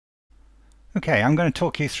Okay, I'm going to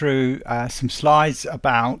talk you through some slides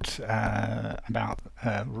about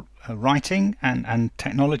writing and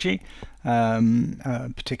technology,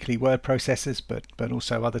 particularly word processors, but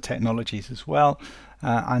also other technologies as well.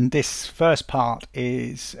 And this first part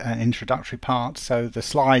is an introductory part, so the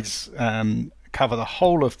slides cover the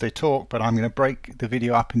whole of the talk, but I'm going to break the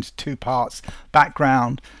video up into two parts: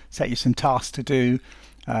 background, set you some tasks to do,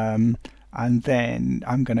 and then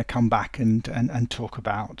I'm going to come back and talk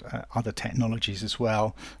about other technologies as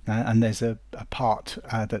well. And there's a part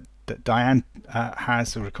that Diane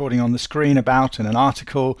has a recording on the screen about, and an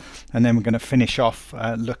article, and then we're going to finish off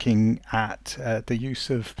looking at the use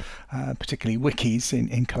of particularly wikis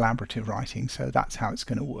in collaborative writing. So that's how it's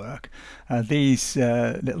going to work. These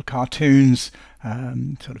little cartoons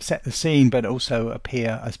sort of set the scene, but also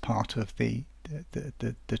appear as part of the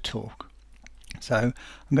talk. So I'm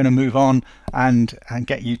going to move on and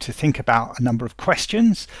get you to think about a number of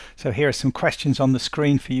questions. So here are some questions on the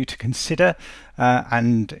screen for you to consider,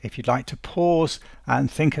 and if you'd like to pause and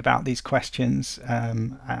think about these questions,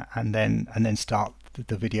 and then start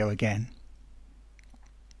the video again.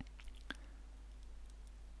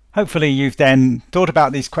 Hopefully you've then thought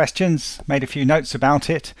about these questions, made a few notes about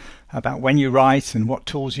it, about when you write and what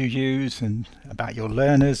tools you use, and about your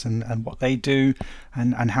learners and what they do,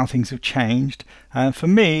 and how things have changed. For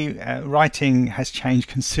me, writing has changed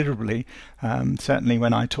considerably. Certainly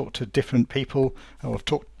when I talk to different people, or I've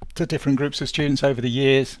talked to different groups of students over the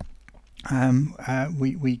years,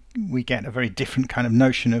 we get a very different kind of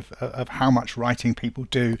notion of how much writing people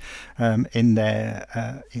do in their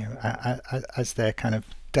as their kind of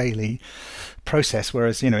daily process,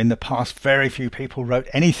 whereas in the past very few people wrote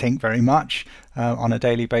anything very much on a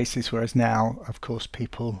daily basis, whereas now of course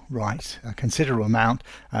people write a considerable amount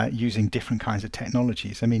using different kinds of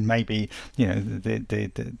technologies. I mean, maybe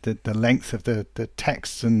the length of the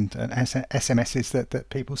texts and SMSs that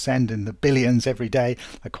people send in the billions every day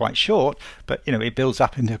are quite short, but it builds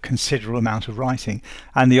up into a considerable amount of writing,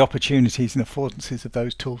 and the opportunities and affordances of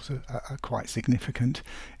those tools are quite significant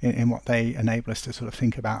in what they enable us to sort of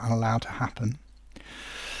think about and allow to happen.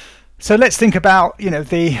 So let's think about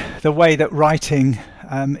the way that writing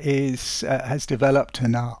has developed,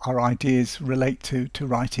 and our ideas relate to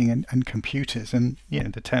writing and computers. And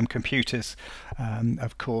the term computers,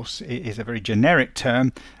 of course, is a very generic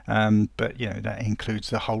term, but that includes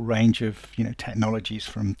the whole range of technologies,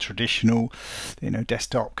 from traditional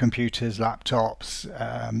desktop computers, laptops,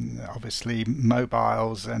 obviously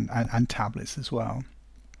mobiles, and tablets as well.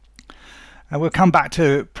 We'll come back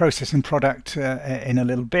to process and product in a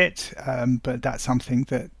little bit, but that's something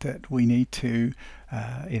that we need to,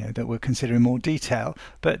 that we'll consider in more detail.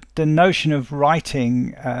 But the notion of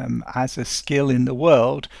writing as a skill in the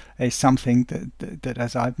world is something that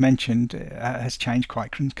as I've mentioned, has changed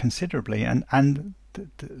quite considerably, and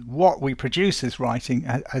what we produce as writing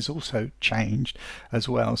has also changed as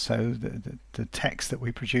well. So the texts that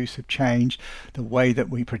we produce have changed, the way that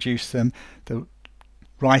we produce them, the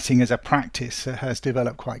writing as a practice has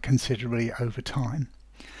developed quite considerably over time.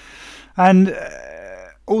 And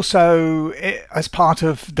also, as part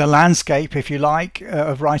of the landscape, if you like,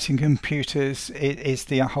 of writing computers, it is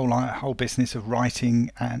the whole business of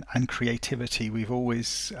writing and creativity. We've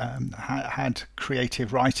always had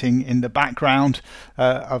creative writing in the background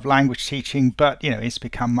of language teaching, but it's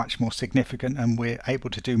become much more significant, and we're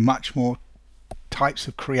able to do much more types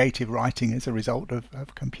of creative writing as a result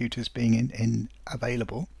of computers being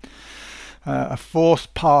available. A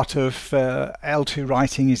fourth part of L2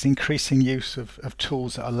 writing is increasing use of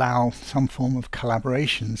tools that allow some form of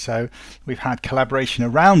collaboration. So we've had collaboration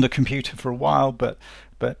around the computer for a while, but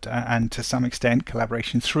and to some extent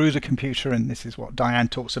collaboration through the computer, and this is what Diane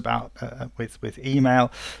talks about with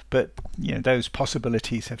email. But those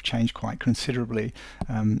possibilities have changed quite considerably,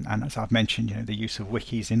 and as I've mentioned, the use of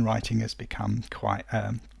wikis in writing has become quite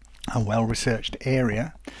a well-researched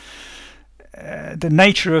area. The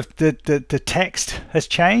nature of the text has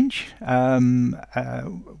changed.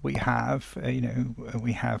 We have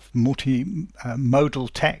multimodal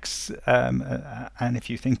texts, and if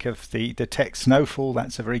you think of the text Snowfall,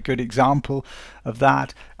 that's a very good example of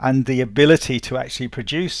that, and the ability to actually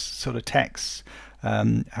produce sort of texts.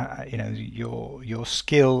 Your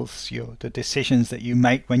skills, the decisions that you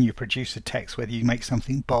make when you produce a text, whether you make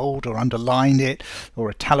something bold or underline it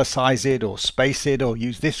or italicize it or space it or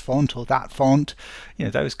use this font or that font,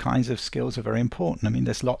 those kinds of skills are very important. I mean,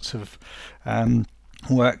 there's lots of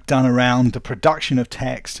work done around the production of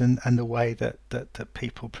text and the way that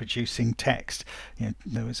people producing text.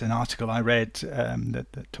 There was an article I read that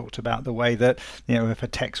talked about the way that if a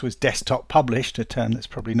text was desktop published, a term that's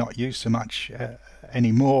probably not used so much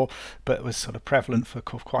anymore, but was sort of prevalent for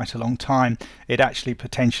quite a long time, it actually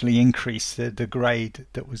potentially increased the grade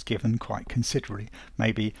that was given quite considerably.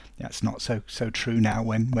 Maybe that's not so true now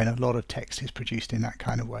when a lot of text is produced in that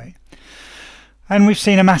kind of way. And we've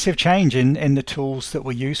seen a massive change in the tools that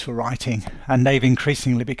we use for writing, and they've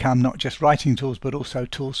increasingly become not just writing tools but also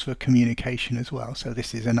tools for communication as well. So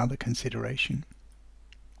this is another consideration.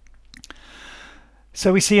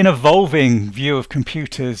 So we see an evolving view of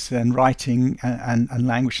computers and writing and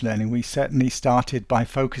language learning. We certainly started by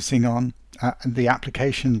focusing on the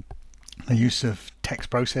application, the use of text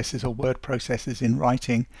processors or word processors in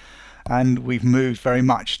writing, and we've moved very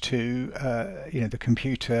much to the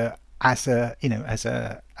computer as a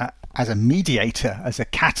mediator, as a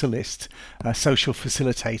catalyst, a social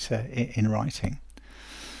facilitator in writing.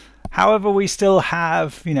 However, we still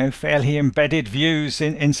have fairly embedded views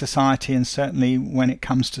in society, and certainly when it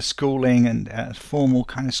comes to schooling and formal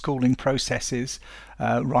kind of schooling processes,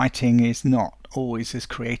 writing is not always as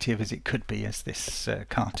creative as it could be, as this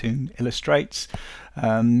cartoon illustrates.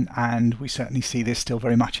 And we certainly see this still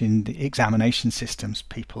very much in the examination systems.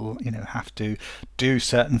 People have to do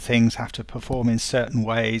certain things, have to perform in certain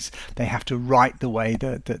ways. They have to write the way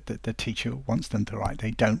that the teacher wants them to write.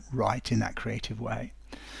 They don't write in that creative way.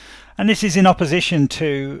 And this is in opposition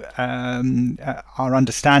to our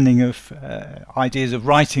understanding of ideas of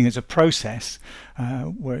writing as a process,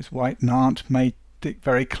 whereas White and Arndt made it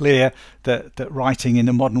very clear that writing in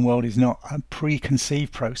the modern world is not a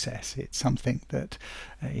preconceived process. It's something that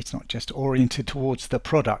it's not just oriented towards the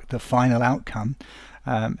product, the final outcome.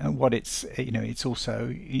 And what it's also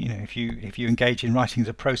if you engage in writing as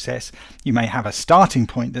a process, you may have a starting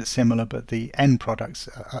point that's similar, but the end products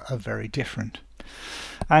are very different.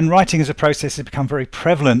 And writing as a process has become very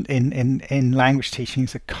prevalent in language teaching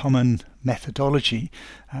as a common methodology,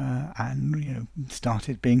 and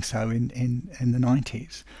started being so in the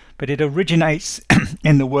 90s. But it originates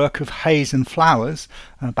in the work of Hayes and Flowers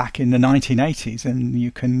back in the 1980s, and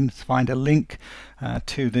you can find a link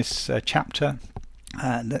to this chapter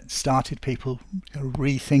that started people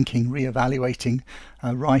rethinking, re-evaluating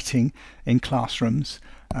writing in classrooms.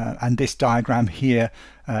 And this diagram here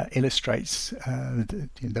illustrates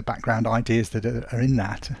the background ideas that are in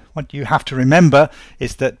that. What you have to remember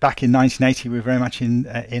is that back in 1980 we were very much in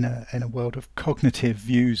a world of cognitive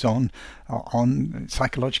views on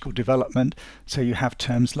psychological development. So you have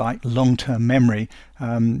terms like long-term memory,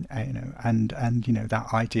 and that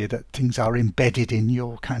idea that things are embedded in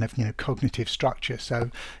your kind of cognitive structure.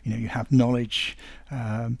 So you have knowledge,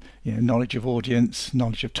 knowledge of audience,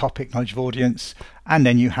 knowledge of topic, knowledge of audience, and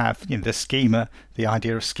then you have the schema, the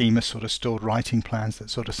idea of schema sort of stored writing plans that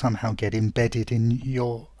sort of somehow get embedded in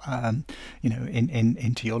your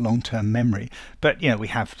into your long-term memory. But we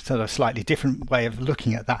have sort of a slightly different way of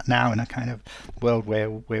looking at that now, in a kind of world where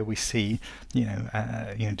we see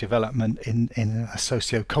development in a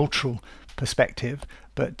socio-cultural perspective.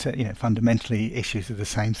 But fundamentally issues are the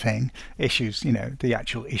same thing. Issues, the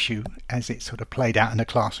actual issue as it's sort of played out in a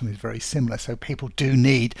classroom is very similar. So people do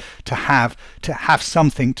need to have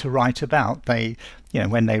something to write about. They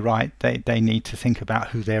when they write, they need to think about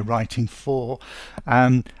who they're writing for,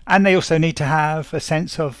 and they also need to have a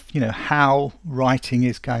sense of how writing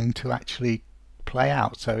is going to actually play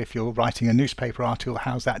out. So if you're writing a newspaper article,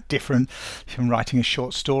 how's that different from writing a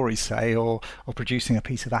short story, say, or producing a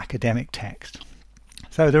piece of academic text?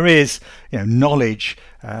 So there is knowledge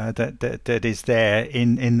that is there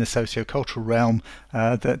in the socio-cultural realm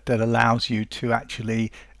that allows you to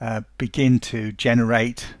actually begin to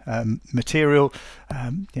generate material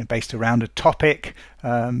based around a topic,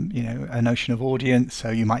 a notion of audience. So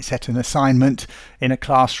you might set an assignment in a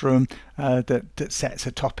classroom that sets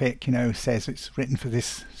a topic, says it's written for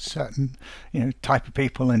this certain type of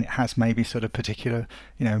people, and it has maybe sort of particular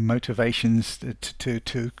motivations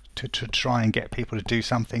to try and get people to do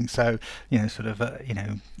something. So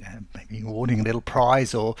maybe awarding a little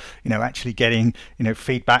prize, or actually getting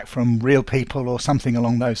feedback from real people or something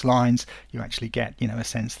along those lines. You actually get a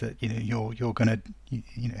sense that you're going to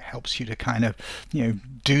helps you to kind of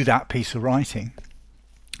do that piece of writing.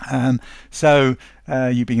 So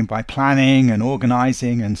you begin by planning and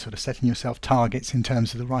organizing and sort of setting yourself targets in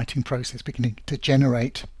terms of the writing process, beginning to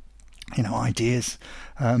generate ideas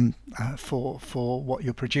for what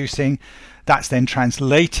you're producing. That's then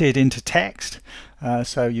translated into text,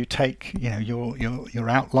 So you take your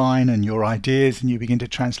outline and your ideas and you begin to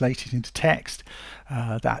translate it into text.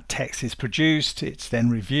 That text is produced, it's then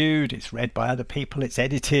reviewed, it's read by other people, it's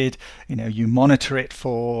edited. You monitor it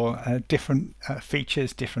for different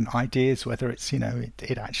features, different ideas, whether it's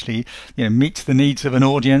it actually meets the needs of an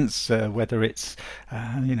audience, whether it's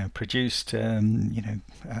produced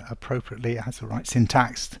appropriately, it has the right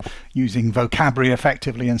syntax, using vocabulary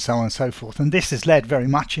effectively, and so on and so forth. And this has led very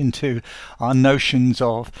much into our notions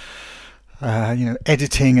of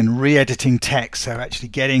editing and re-editing text. So actually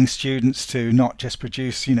getting students to not just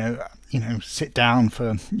produce, sit down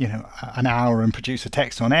for an hour and produce a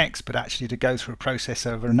text on X, but actually to go through a process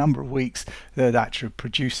over a number of weeks that actually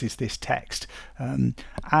produces this text. And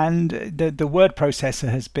the word processor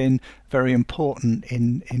has been very important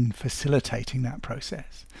in facilitating that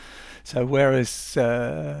process. So whereas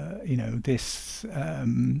this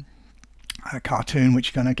a cartoon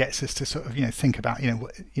which kind of gets us to sort of think about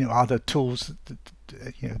are the tools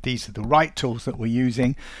these are the right tools that we're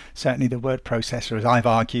using. Certainly the word processor, as I've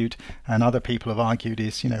argued and other people have argued,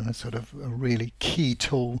 is a sort of a really key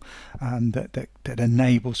tool that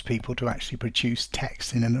enables people to actually produce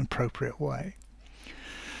text in an appropriate way.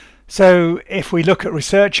 So if we look at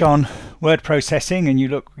research on word processing, and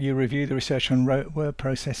you review the research on word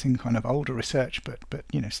processing, kind of older research, but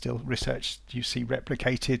still research you see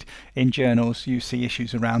replicated in journals, you see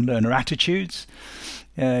issues around learner attitudes.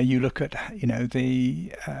 You look at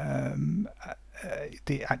the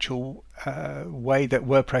actual way that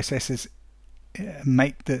word processors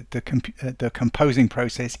make the composing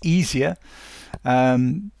process easier.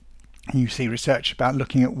 You see research about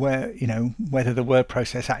looking at whether the word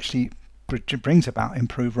process actually brings about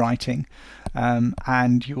improved writing,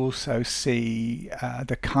 and you also see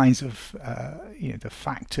the kinds of the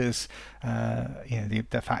factors,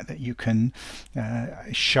 the fact that you can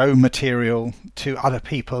show material to other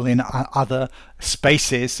people in other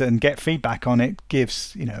spaces and get feedback on it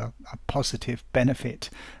gives a positive benefit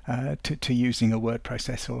to using a word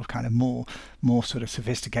processor, or kind of more sort of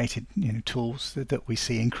sophisticated tools that we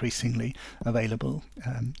see increasingly available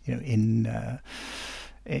in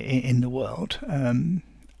the world.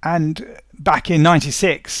 And back in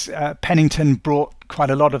 '96, Pennington brought quite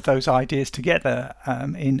a lot of those ideas together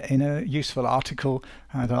in a useful article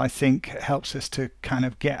that I think helps us to kind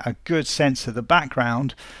of get a good sense of the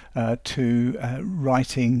background to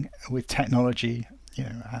writing with technology,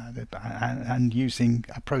 and using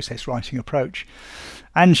a process writing approach.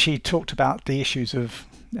 And she talked about the issues of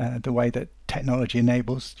the way that technology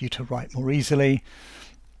enables you to write more easily,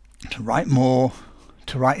 to write more,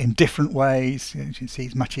 to write in different ways. You can see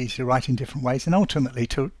it's much easier to write in different ways, and ultimately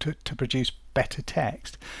to produce better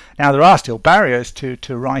text. Now there are still barriers to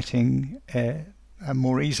writing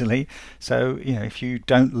more easily. So if you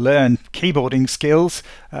don't learn keyboarding skills,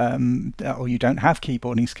 or you don't have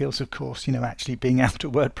keyboarding skills, of course actually being able to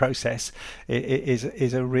word process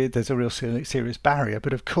there's a real serious barrier.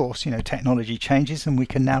 But of course technology changes, and we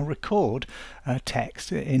can now record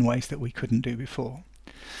text in ways that we couldn't do before.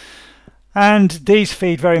 And these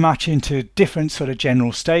feed very much into different sort of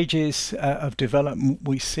general stages of development.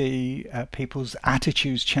 We see people's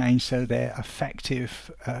attitudes change, so their affective,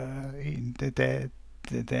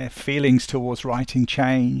 their feelings towards writing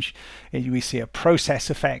change. We see a process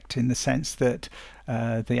effect in the sense that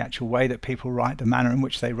the actual way that people write, the manner in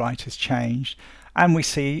which they write has changed. And we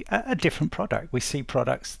see a different product. We see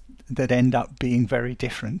products that end up being very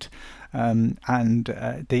different.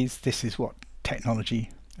 This is what technology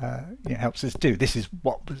helps us do. This is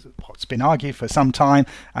what's been argued for some time,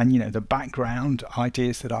 and the background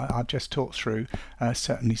ideas that I've just talked through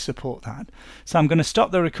certainly support that. So I'm going to stop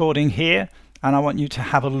the recording here, and I want you to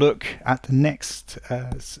have a look at the next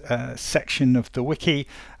section of the wiki,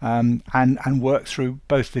 and work through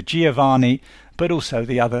both the Giovanni but also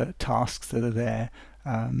the other tasks that are there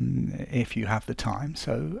if you have the time.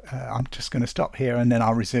 So I'm just going to stop here, and then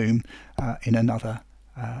I'll resume in another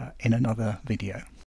video.